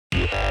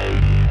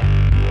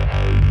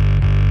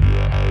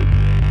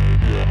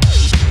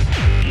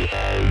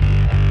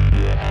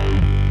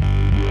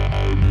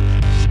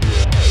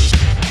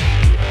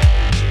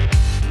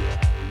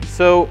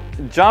So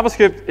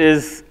JavaScript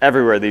is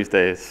everywhere these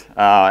days.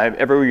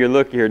 Everywhere you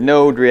look, you hear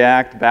Node,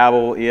 React,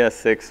 Babel,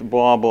 ES6,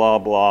 blah, blah,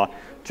 blah.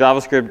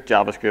 JavaScript,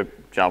 JavaScript,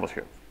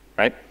 JavaScript,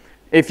 right?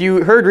 If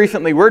you heard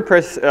recently,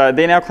 WordPress,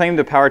 they now claim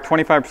to power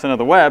 25% of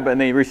the web, and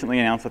they recently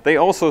announced that they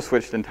also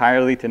switched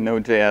entirely to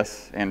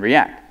Node.js and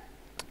React.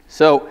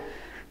 So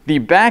the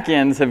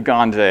backends have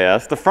gone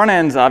JS. The front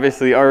ends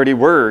obviously already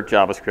were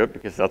JavaScript,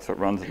 because that's what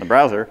runs in the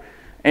browser.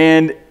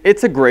 And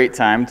it's a great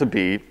time to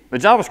be a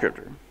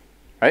JavaScripter,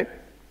 right?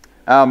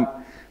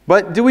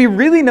 But do we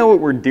really know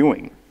what we're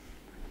doing?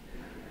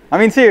 I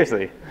mean,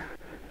 seriously.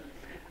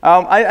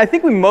 I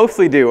think we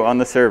mostly do on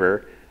the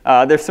server.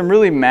 There's some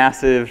really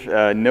massive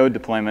node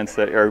deployments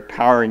that are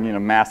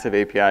powering massive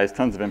APIs,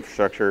 tons of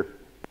infrastructure.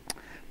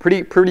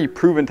 Pretty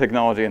proven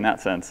technology in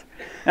that sense.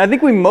 And I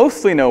think we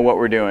mostly know what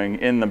we're doing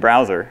in the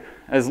browser,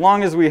 as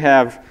long as we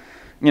have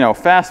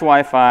fast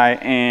Wi-Fi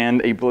and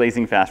a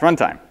blazing fast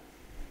runtime,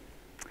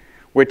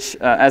 which,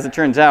 as it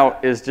turns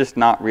out, is just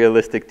not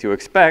realistic to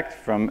expect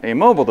from a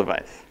mobile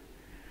device.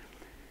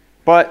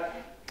 But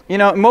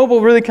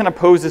mobile really kind of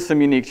poses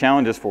some unique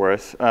challenges for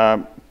us.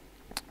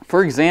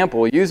 For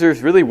example,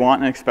 users really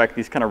want and expect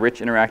these kind of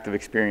rich interactive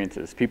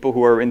experiences. People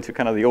who are into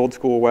kind of the old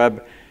school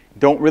web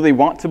don't really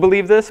want to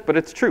believe this, but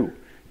it's true.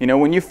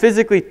 When you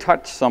physically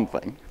touch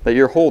something that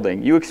you're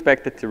holding, you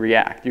expect it to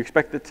react. You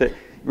expect it to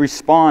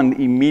respond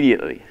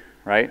immediately,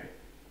 right?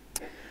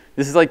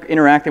 This is like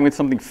interacting with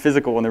something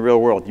physical in the real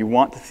world. You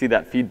want to see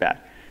that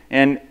feedback.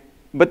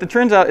 But it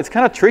turns out it's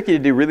kind of tricky to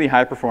do really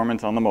high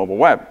performance on the mobile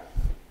web.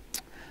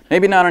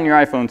 Maybe not on your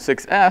iPhone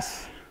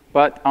 6S,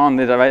 but on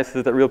the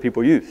devices that real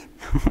people use.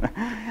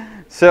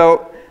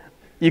 So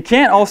you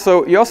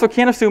also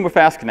can't assume a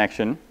fast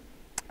connection.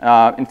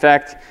 In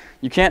fact,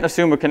 you can't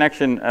assume a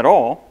connection at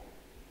all.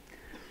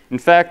 In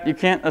fact, you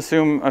can't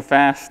assume a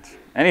fast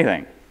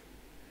anything,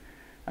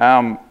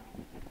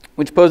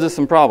 which poses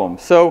some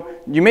problems. So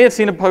you may have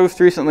seen a post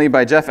recently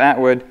by Jeff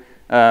Atwood,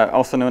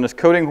 also known as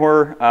Coding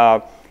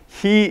Horror.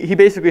 He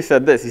basically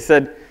said this. He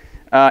said,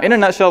 in a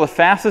nutshell, the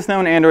fastest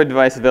known Android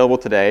device available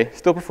today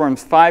still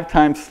performs 5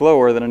 times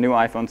slower than a new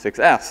iPhone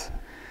 6S.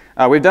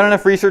 We've done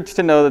enough research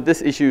to know that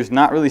this issue is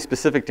not really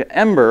specific to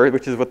Ember,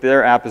 which is what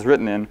their app is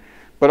written in,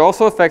 but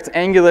also affects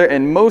Angular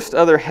and most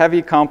other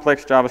heavy,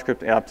 complex JavaScript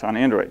apps on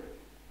Android.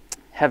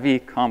 Heavy,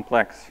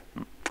 complex.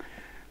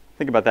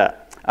 Think about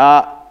that.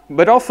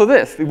 But also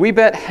this. We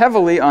bet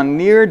heavily on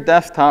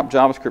near-desktop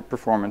JavaScript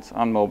performance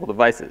on mobile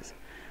devices.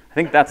 I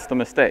think that's the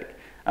mistake.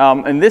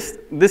 And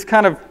this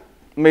kind of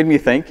made me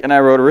think, and I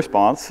wrote a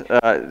response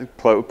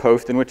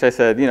post in which I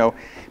said,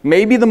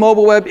 maybe the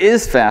mobile web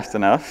is fast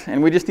enough,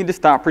 and we just need to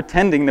stop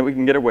pretending that we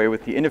can get away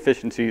with the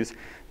inefficiencies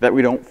that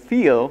we don't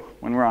feel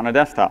when we're on a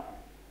desktop.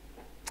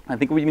 I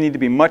think we need to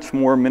be much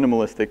more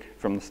minimalistic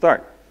from the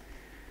start.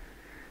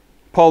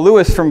 Paul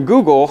Lewis from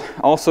Google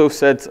also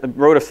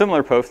wrote a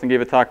similar post and gave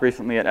a talk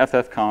recently at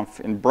FFconf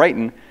in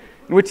Brighton,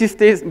 in which he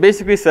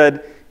basically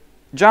said,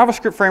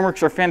 JavaScript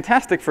frameworks are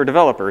fantastic for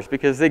developers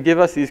because they give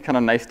us these kind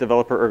of nice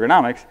developer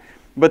ergonomics,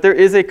 but there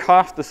is a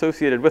cost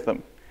associated with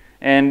them.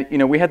 And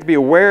we have to be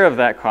aware of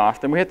that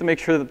cost, and we have to make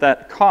sure that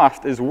that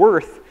cost is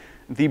worth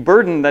the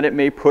burden that it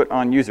may put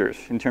on users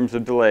in terms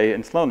of delay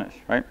and slowness,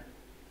 right?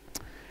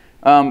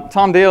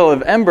 Tom Dale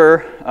of Ember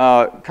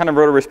kind of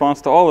wrote a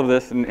response to all of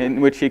this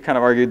in which he kind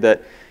of argued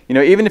that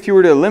even if you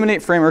were to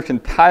eliminate frameworks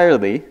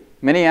entirely,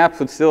 many apps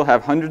would still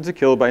have hundreds of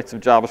kilobytes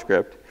of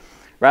JavaScript.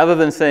 Rather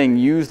than saying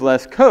use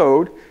less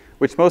code,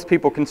 which most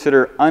people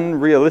consider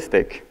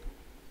unrealistic,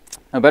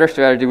 a better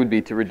strategy would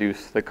be to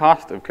reduce the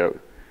cost of code.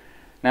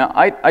 Now,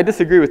 I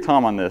disagree with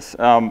Tom on this.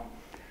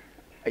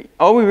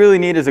 All we really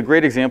need is a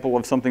great example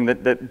of something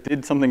that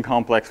did something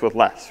complex with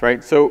less,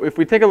 right? So if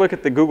we take a look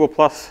at the Google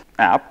Plus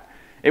app,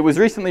 it was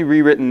recently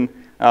rewritten,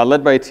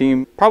 led by a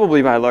team,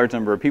 probably by a large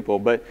number of people,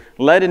 but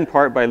led in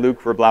part by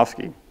Luke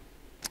Wroblewski.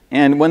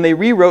 And when they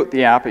rewrote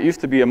the app, it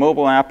used to be a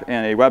mobile app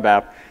and a web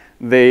app.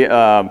 They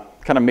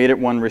kind of made it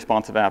one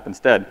responsive app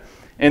instead.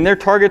 And their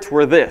targets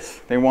were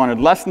this. They wanted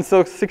less than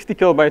 60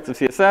 kilobytes of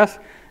CSS,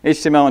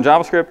 HTML, and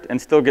JavaScript,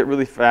 and still get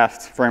really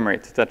fast frame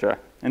rates, et cetera.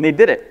 And they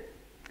did it.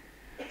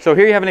 So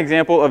here you have an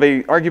example of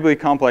a arguably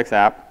complex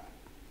app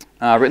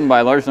written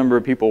by a large number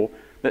of people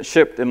that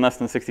shipped in less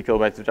than 60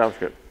 kilobytes of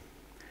JavaScript.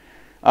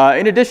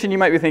 In addition, you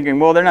might be thinking,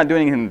 well, they're not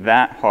doing anything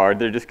that hard.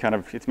 They're just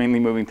it's mainly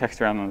moving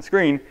text around on the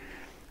screen.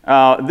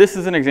 This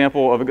is an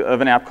example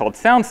of an app called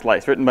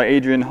SoundSlice, written by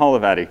Adrian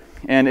Hollivati.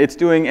 And it's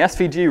doing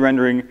SVG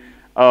rendering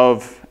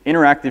of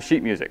interactive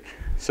sheet music.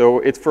 So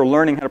it's for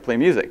learning how to play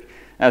music.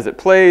 As it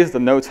plays, the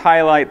notes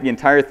highlight, the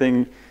entire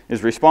thing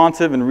is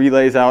responsive and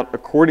relays out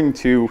according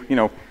to,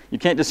 you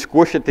can't just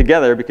squish it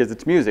together because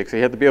it's music. So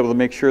you have to be able to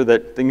make sure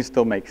that things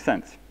still make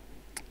sense.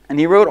 And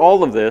he wrote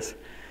all of this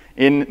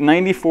in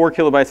 94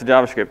 kilobytes of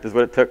JavaScript is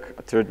what it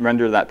took to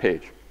render that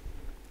page.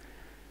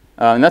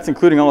 And that's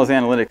including all his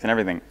analytics and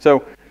everything.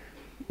 So,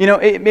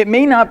 it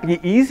may not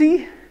be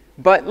easy,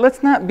 but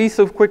let's not be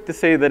so quick to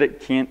say that it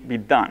can't be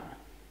done,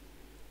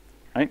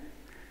 right?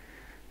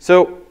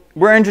 So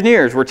we're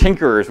engineers, we're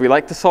tinkerers, we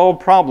like to solve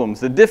problems.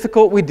 The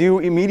difficult we do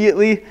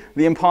immediately,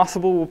 the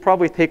impossible will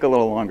probably take a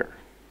little longer,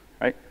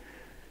 right?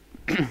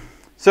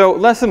 So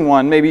lesson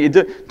 1, maybe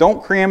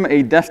don't cram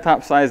a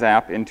desktop-size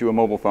app into a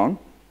mobile phone.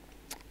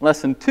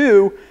 Lesson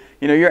 2,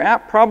 your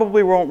app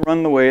probably won't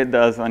run the way it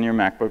does on your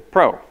MacBook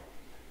Pro.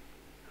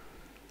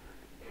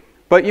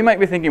 But you might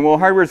be thinking, well,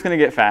 hardware is going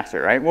to get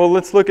faster, right? Well,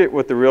 let's look at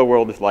what the real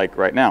world is like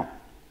right now.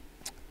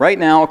 Right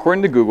now,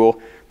 according to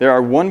Google, there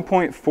are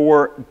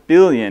 1.4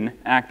 billion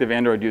active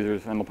Android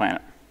users on the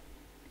planet.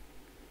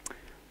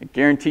 I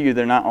guarantee you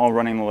they're not all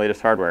running the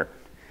latest hardware.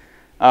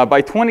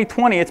 By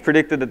 2020, it's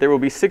predicted that there will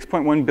be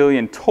 6.1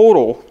 billion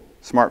total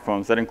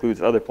smartphones, that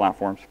includes other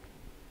platforms,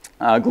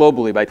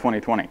 globally by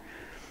 2020.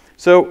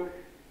 So,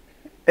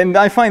 and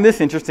I find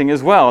this interesting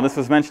as well. This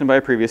was mentioned by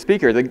a previous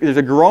speaker. There's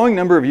a growing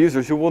number of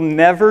users who will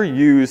never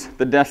use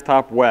the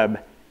desktop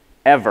web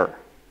ever.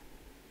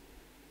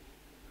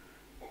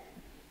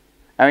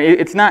 I mean,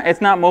 it's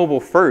not mobile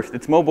first,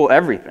 it's mobile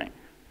everything,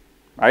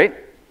 right?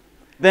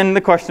 Then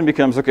the question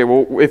becomes, okay,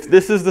 well, if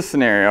this is the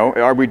scenario,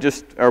 are we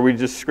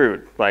just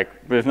screwed?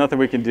 Like, there's nothing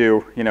we can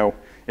do,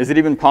 is it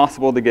even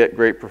possible to get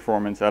great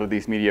performance out of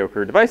these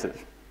mediocre devices?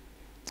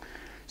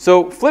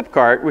 So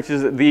Flipkart, which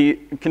is the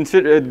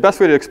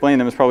best way to explain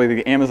them is probably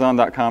the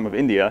Amazon.com of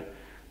India.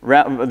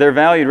 They're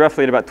valued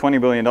roughly at about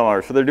 $20 billion,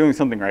 so they're doing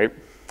something right.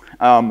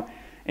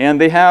 And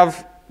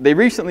they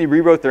recently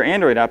rewrote their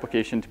Android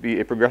application to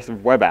be a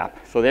progressive web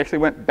app. So they actually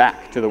went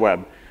back to the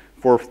web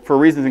for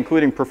reasons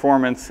including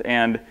performance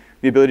and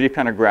the ability to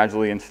kind of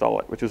gradually install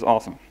it, which is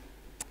awesome.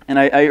 And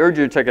I urge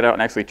you to check it out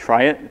and actually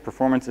try it. The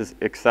performance is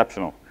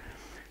exceptional.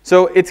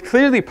 So it's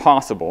clearly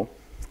possible,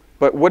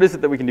 but what is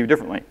it that we can do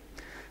differently?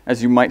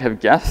 As you might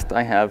have guessed,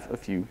 I have a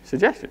few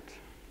suggestions.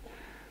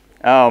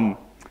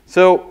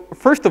 So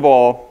first of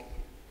all,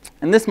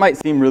 and this might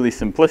seem really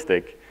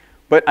simplistic,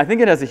 but I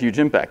think it has a huge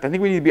impact. I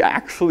think we need to be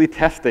actually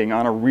testing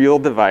on a real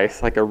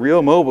device, like a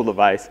real mobile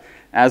device,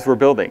 as we're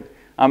building.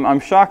 I'm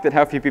shocked at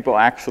how few people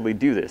actually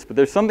do this, but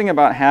there's something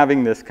about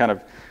having this kind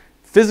of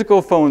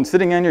physical phone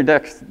sitting on your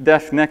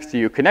desk next to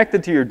you,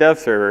 connected to your dev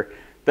server,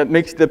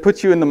 that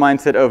puts you in the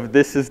mindset of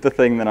this is the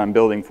thing that I'm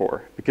building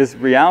for. Because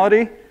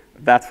reality,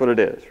 that's what it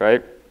is,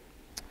 right?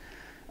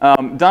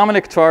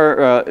 Dominic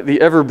Tarr, the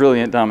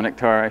ever-brilliant Dominic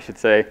Tarr, I should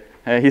say,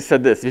 he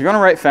said this: if you're going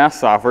to write fast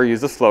software,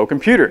 use a slow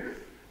computer.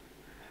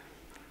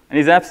 And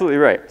he's absolutely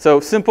right. So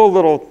simple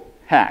little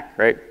hack,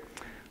 right?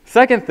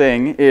 Second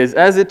thing is,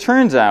 as it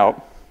turns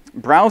out,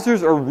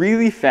 browsers are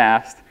really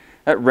fast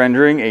at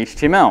rendering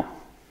HTML.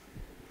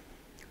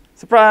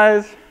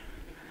 Surprise!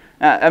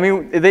 I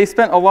mean, they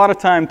spent a lot of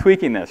time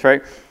tweaking this,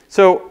 right?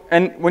 So,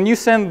 and when you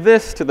send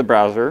this to the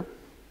browser,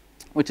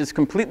 which is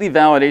completely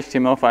valid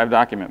HTML5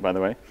 document, by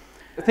the way,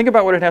 think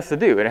about what it has to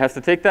do. It has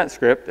to take that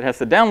script, it has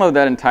to download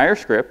that entire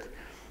script,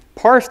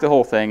 parse the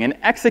whole thing, and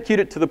execute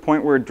it to the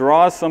point where it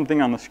draws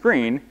something on the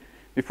screen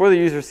before the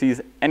user sees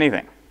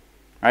anything,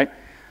 right?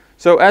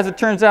 So as it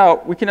turns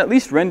out, we can at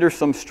least render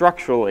some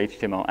structural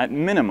HTML at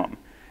minimum.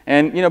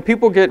 And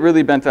people get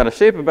really bent out of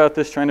shape about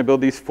this, trying to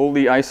build these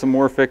fully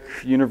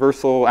isomorphic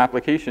universal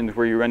applications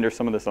where you render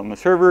some of this on the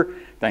server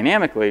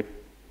dynamically.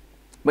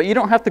 But you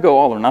don't have to go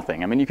all or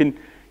nothing. I mean,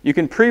 you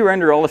can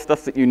pre-render all the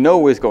stuff that you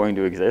know is going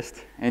to exist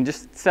and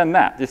just send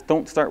that. Just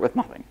don't start with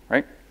nothing,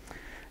 right?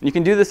 And you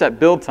can do this at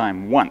build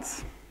time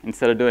once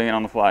instead of doing it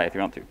on the fly if you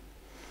want to.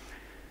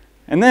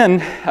 And then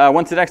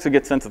once it actually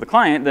gets sent to the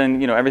client,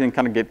 then everything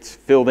kind of gets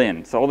filled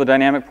in. So all the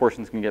dynamic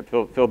portions can get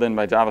filled in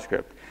by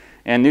JavaScript.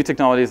 And new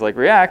technologies like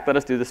React let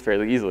us do this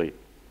fairly easily.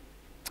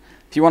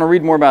 If you want to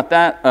read more about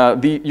that,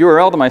 the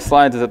URL to my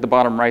slides is at the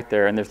bottom right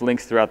there, and there's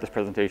links throughout this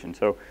presentation.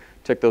 So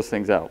check those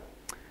things out.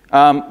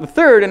 The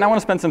third, and I want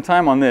to spend some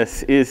time on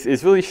this,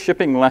 is really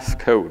shipping less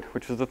code,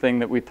 which was the thing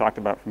that we talked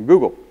about from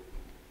Google.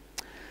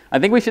 I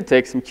think we should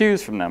take some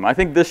cues from them. I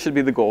think this should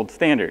be the gold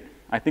standard.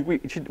 I think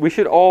we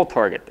should all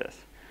target this.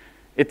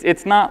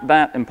 It's not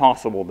that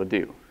impossible to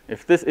do.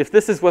 If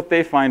this is what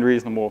they find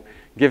reasonable,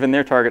 given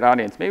their target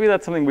audience, maybe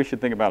that's something we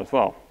should think about as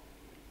well.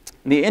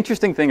 The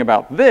interesting thing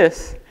about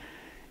this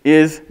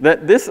is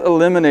that this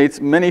eliminates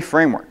many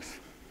frameworks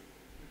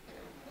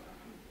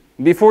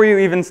before you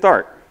even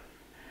start.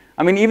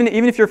 I mean, even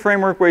if your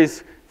framework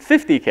weighs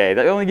 50K,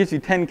 that only gives you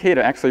 10K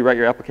to actually write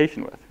your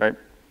application with, right?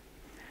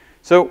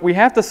 So we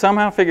have to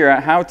somehow figure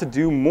out how to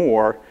do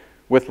more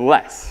with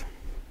less.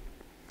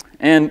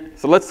 And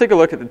so let's take a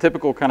look at the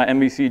typical kind of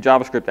MVC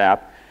JavaScript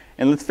app,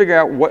 and let's figure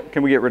out what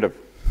can we get rid of.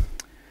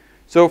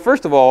 So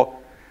first of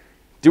all,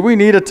 do we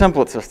need a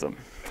template system?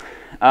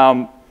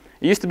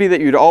 It used to be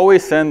that you'd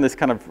always send this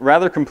kind of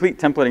rather complete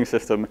templating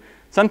system,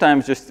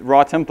 sometimes just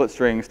raw template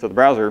strings to the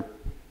browser,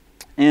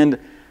 and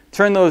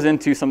turn those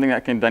into something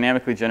that can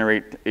dynamically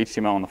generate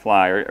HTML on the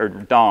fly, or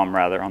DOM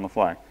rather, on the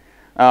fly.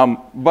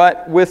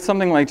 But with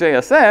something like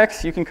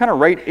JSX, you can kind of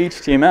write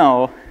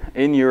HTML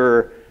in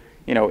your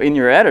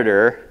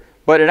editor,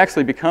 but it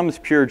actually becomes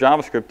pure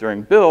JavaScript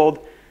during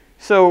build.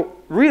 So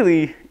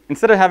really,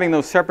 instead of having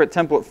those separate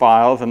template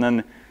files and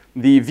then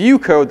the view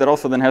code that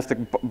also then has to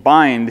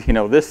bind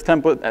this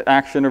template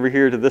action over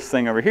here to this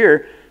thing over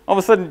here, all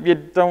of a sudden you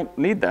don't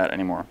need that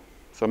anymore.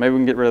 So maybe we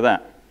can get rid of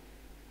that.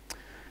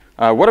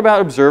 What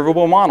about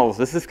observable models?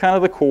 This is kind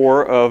of the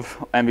core of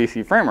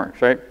MVC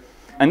frameworks, right?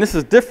 And this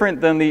is different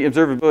than the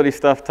observability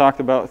stuff talked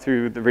about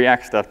through the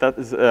React stuff. That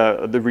is the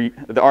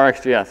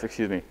RxJS,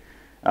 excuse me.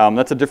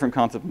 That's a different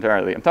concept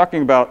entirely. I'm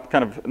talking about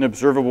kind of an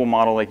observable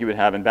model like you would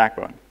have in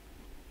Backbone.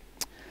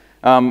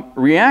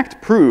 React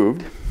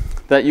proved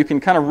that you can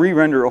kind of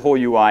re-render a whole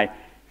UI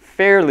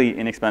fairly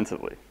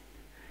inexpensively.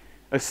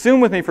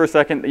 Assume with me for a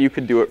second that you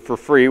could do it for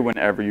free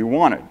whenever you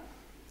wanted.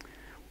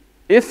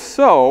 If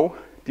so,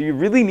 do you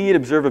really need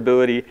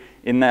observability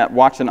in that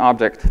watch an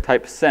object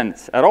type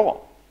sense at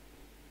all?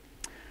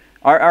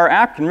 Our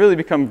app can really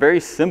become very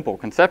simple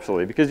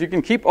conceptually because you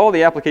can keep all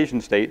the application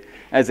state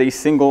as a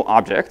single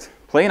object,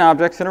 plain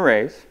objects and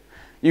arrays.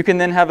 You can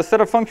then have a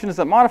set of functions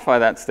that modify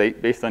that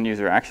state based on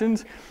user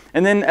actions.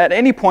 And then at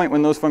any point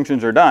when those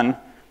functions are done,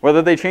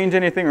 whether they change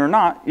anything or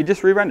not, you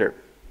just re-render,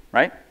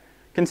 right?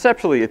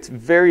 Conceptually, it's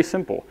very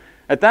simple.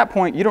 At that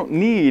point, you don't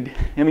need,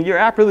 I mean, your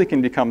app really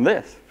can become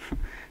this.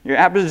 Your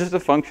app is just a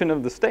function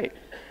of the state.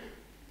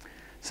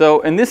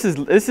 So, and this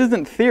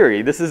isn't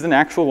theory. This is an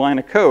actual line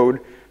of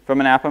code from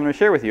an app I'm going to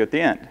share with you at the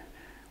end,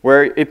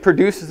 where it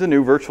produces a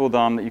new virtual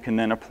DOM that you can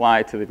then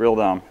apply to the real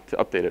DOM to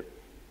update it.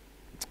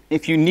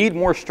 If you need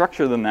more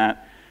structure than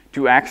that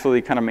to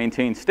actually kind of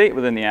maintain state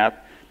within the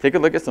app, take a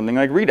look at something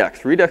like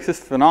Redux. Redux is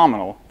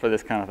phenomenal for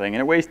this kind of thing, and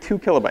it weighs 2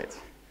 kilobytes.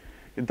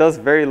 It does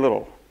very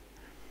little.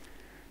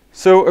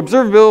 So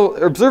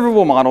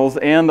observable models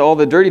and all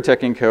the dirty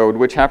checking code,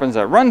 which happens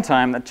at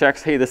runtime that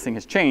checks, hey, this thing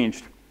has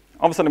changed.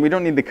 All of a sudden, we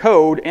don't need the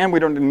code, and we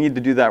don't need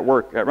to do that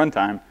work at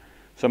runtime.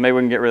 So maybe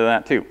we can get rid of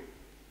that, too.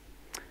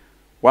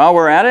 While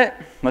we're at it,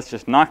 let's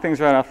just knock things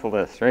right off the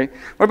list, right?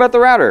 What about the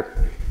router?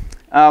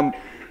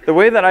 The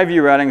way that I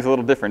view routing is a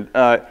little different,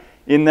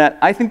 in that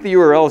I think the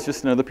URL is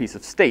just another piece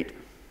of state.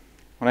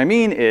 What I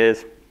mean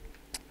is,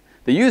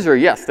 the user,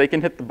 yes, they can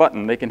hit the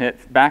button. They can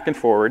hit back and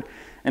forward.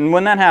 And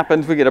when that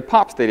happens, we get a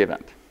pop state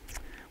event.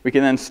 We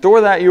can then store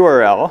that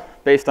URL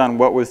based on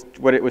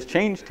what it was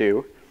changed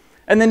to,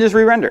 and then just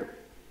re-render.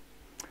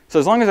 So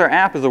as long as our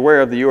app is aware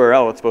of the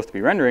URL it's supposed to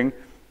be rendering,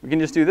 we can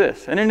just do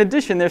this. And in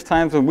addition, there's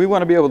times when we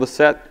want to be able to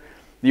set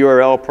the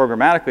URL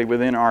programmatically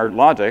within our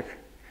logic.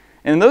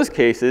 And in those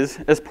cases,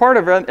 as part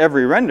of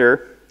every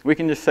render, we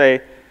can just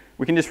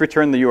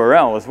return the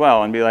URL as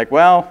well and be like,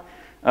 well,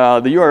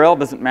 the URL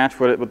doesn't match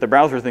what the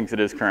browser thinks it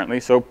is currently,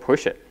 so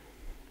push it.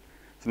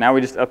 So now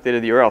we just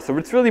updated the URL. So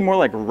it's really more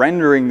like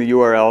rendering the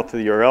URL to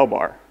the URL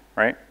bar,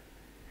 right?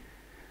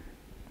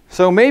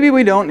 So maybe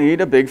we don't need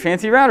a big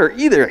fancy router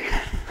either.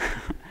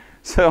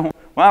 So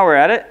while we're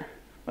at it,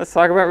 let's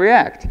talk about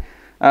React.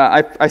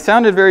 I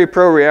sounded very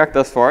pro-React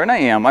thus far, and I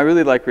am. I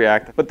really like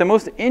React. But the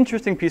most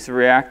interesting piece of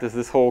React is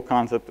this whole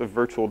concept of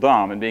virtual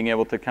DOM and being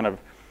able to kind of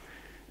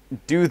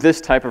do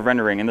this type of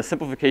rendering and the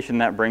simplification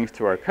that brings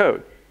to our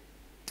code.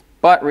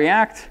 But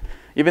React,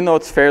 even though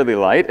it's fairly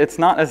light, it's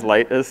not as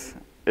light as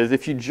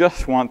if you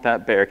just want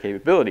that bare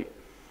capability.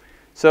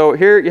 So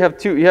here you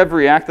have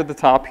React at the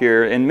top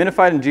here, and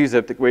minified and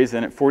gzipped, it weighs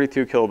in at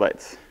 42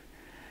 kilobytes.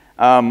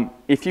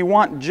 If you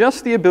want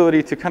just the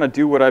ability to kind of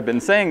do what I've been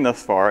saying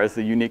thus far as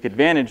the unique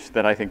advantage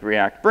that I think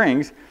React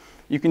brings,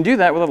 you can do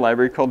that with a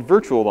library called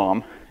virtual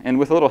DOM, and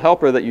with a little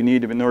helper that you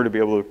need in order to be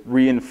able to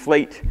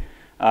reinflate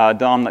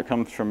DOM that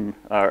comes from,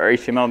 or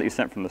HTML that you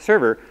sent from the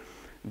server.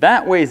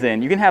 That weighs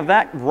in. You can have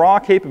that raw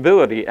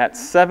capability at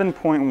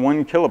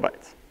 7.1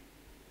 kilobytes.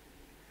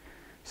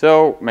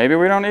 So maybe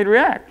we don't need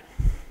React.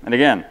 And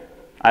again,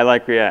 I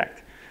like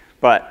React.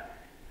 But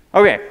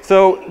OK,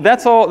 so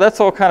that's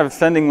all kind of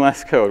sending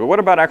less code. But what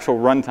about actual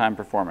runtime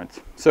performance?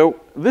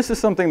 So this is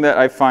something that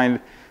I find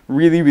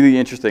really, really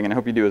interesting, and I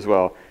hope you do as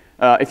well.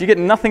 If you get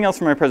nothing else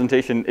from my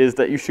presentation, is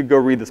that you should go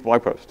read this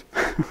blog post.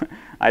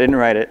 I didn't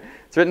write it.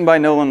 It's written by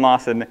Nolan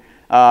Lawson.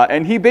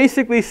 And he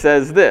basically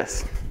says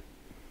this.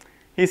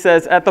 He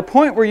says, at the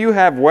point where you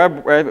have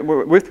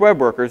with web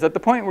workers, at the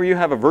point where you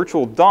have a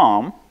virtual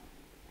DOM,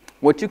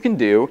 what you can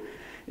do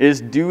is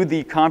do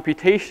the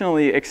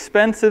computationally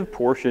expensive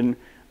portion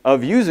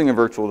of using a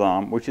virtual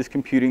DOM, which is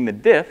computing the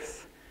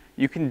diffs.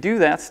 You can do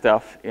that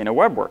stuff in a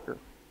web worker.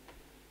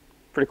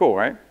 Pretty cool,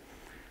 right?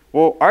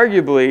 Well,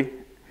 arguably,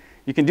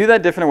 you can do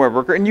that diff in a web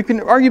worker, and you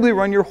can arguably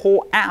run your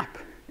whole app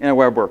in a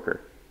web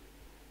worker.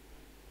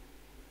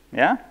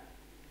 Yeah?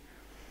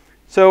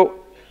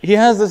 So he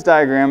has this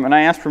diagram, and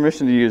I asked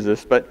permission to use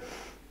this, but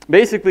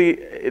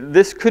basically,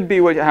 this could be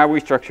how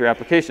we structure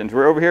applications.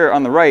 Where over here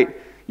on the right,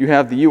 you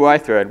have the UI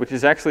thread, which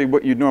is actually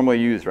what you'd normally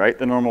use, right?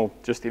 The normal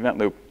just event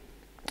loop.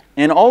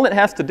 And all it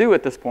has to do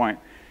at this point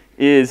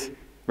is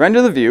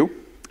render the view,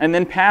 and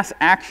then pass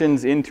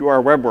actions into our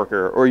web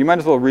worker. Or you might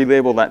as well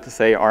relabel that to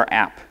say our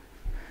app,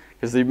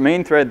 because the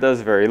main thread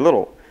does very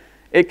little.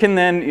 It can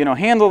then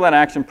handle that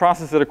action,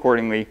 process it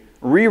accordingly,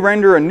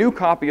 re-render a new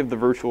copy of the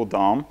virtual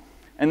DOM,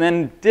 and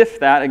then diff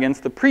that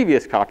against the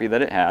previous copy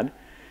that it had.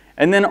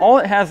 And then all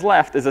it has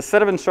left is a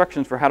set of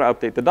instructions for how to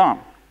update the DOM.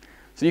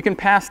 So you can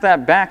pass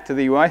that back to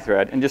the UI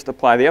thread and just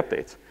apply the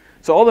updates.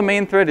 So all the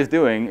main thread is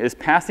doing is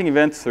passing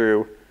events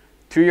through,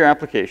 to your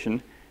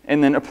application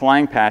and then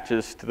applying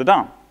patches to the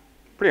DOM.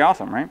 Pretty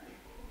awesome, right?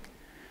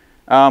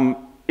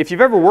 If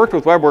you've ever worked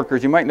with web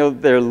workers, you might know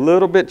that they're a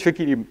little bit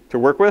tricky to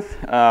work with,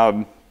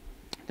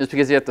 just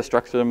because you have to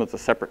structure them as a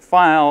separate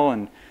file,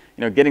 and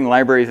getting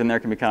libraries in there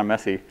can be kind of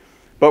messy.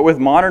 But with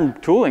modern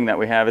tooling that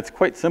we have, it's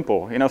quite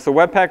simple. So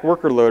Webpack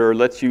Worker Loader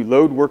lets you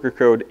load worker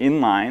code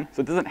inline,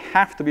 so it doesn't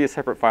have to be a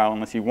separate file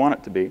unless you want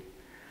it to be.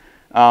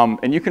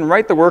 And you can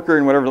write the worker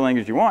in whatever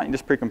language you want. You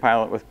just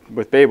precompile it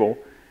with Babel.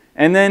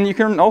 And then you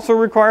can also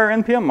require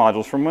NPM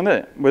modules from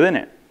within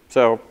it.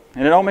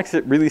 And it all makes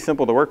it really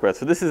simple to work with.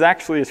 So this is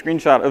actually a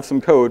screenshot of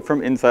some code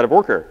from inside of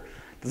Worker.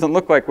 It doesn't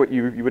look like what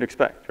you would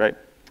expect, right?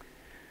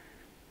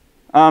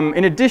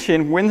 In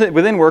addition,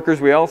 within workers,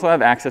 we also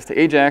have access to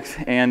Ajax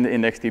and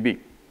IndexedDB.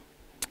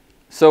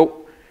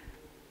 So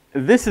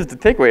this is the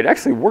takeaway. It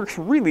actually works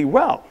really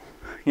well.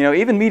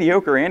 Even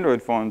mediocre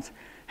Android phones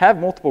have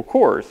multiple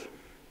cores,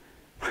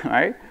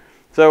 right?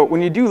 So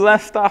when you do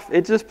less stuff,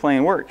 it just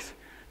plain works.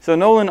 So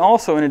Nolan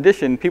also, in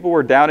addition, people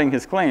were doubting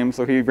his claims,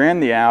 so he ran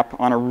the app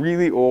on a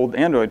really old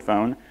Android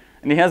phone,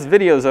 and he has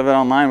videos of it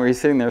online where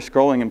he's sitting there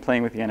scrolling and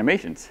playing with the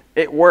animations.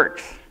 It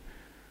works,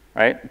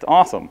 right? It's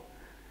awesome.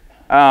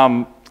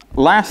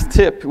 Last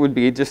tip would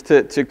be just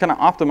to kind of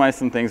optimize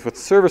some things with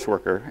Service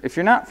Worker. If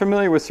you're not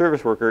familiar with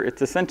Service Worker,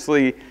 it's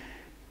essentially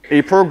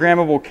a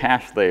programmable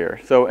cache layer.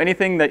 So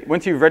anything that,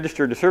 once you've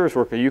registered to Service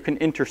Worker, you can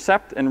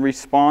intercept and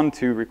respond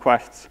to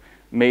requests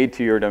made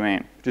to your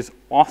domain, which is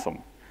awesome.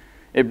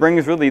 It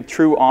brings really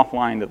true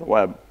offline to the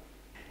web.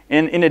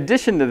 And in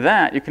addition to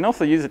that, you can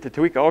also use it to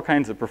tweak all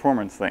kinds of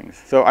performance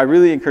things. So I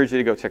really encourage you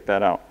to go check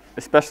that out,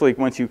 especially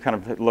once you kind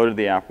of loaded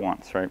the app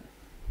once, right?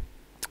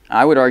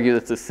 I would argue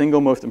that's the single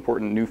most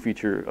important new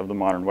feature of the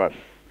modern web.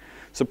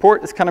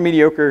 Support is kind of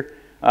mediocre.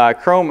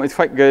 Chrome is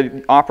quite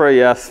good. Opera,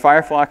 yes.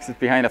 Firefox is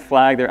behind a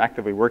flag. They're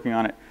actively working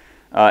on it.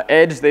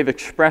 Edge, they've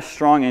expressed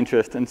strong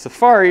interest. And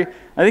Safari,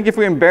 I think if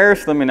we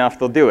embarrass them enough,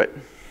 they'll do it.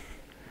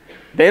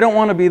 They don't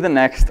want to be the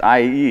next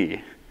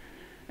IE.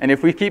 And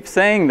if we keep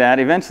saying that,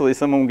 eventually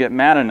someone will get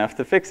mad enough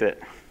to fix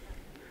it.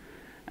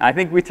 I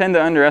think we tend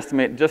to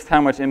underestimate just how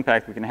much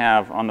impact we can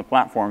have on the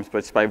platforms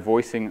just by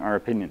voicing our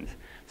opinions.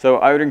 So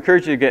I would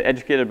encourage you to get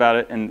educated about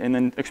it and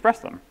then express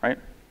them, right?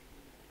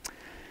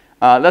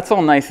 That's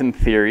all nice in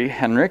theory,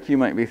 Henrik, you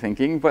might be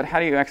thinking, but how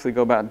do you actually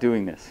go about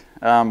doing this?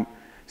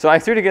 So I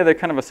threw together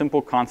kind of a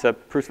simple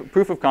concept,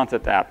 proof of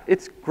concept app.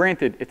 It's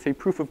granted, it's a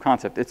proof of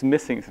concept. It's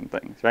missing some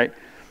things, right?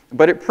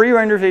 But it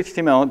pre-renders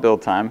HTML at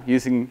build time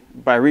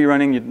by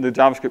rerunning the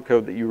JavaScript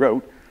code that you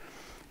wrote.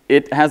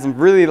 It has a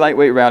really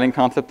lightweight routing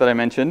concept that I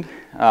mentioned.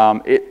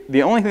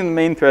 The only thing the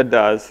main thread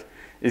does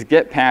is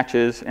get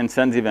patches and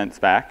sends events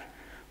back.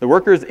 The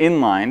worker is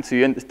inline, so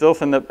you still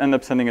end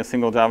up sending a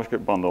single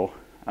JavaScript bundle.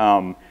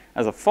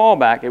 As a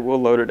fallback, it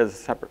will load it as a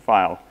separate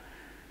file.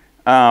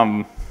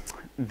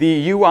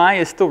 The UI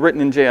is still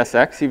written in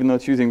JSX, even though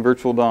it's using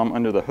virtual DOM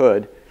under the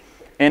hood.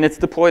 And it's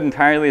deployed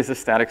entirely as a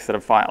static set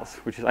of files,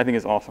 which I think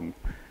is awesome.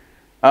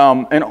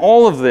 And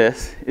all of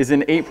this is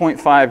in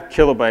 8.5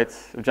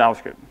 kilobytes of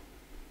JavaScript.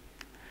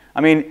 I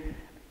mean,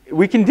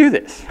 we can do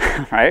this,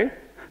 right?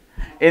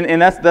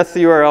 And that's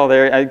the URL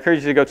there. I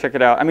encourage you to go check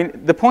it out. I mean,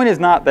 the point is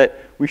not that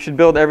we should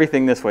build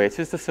everything this way. It's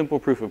just a simple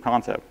proof of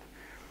concept.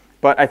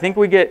 But I think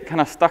we get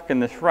kind of stuck in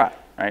this rut,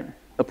 right?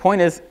 The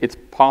point is, it's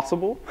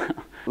possible.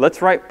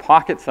 Let's write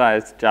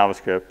pocket-sized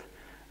JavaScript,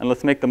 and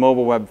let's make the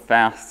mobile web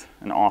fast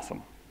and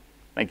awesome.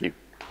 Thank you.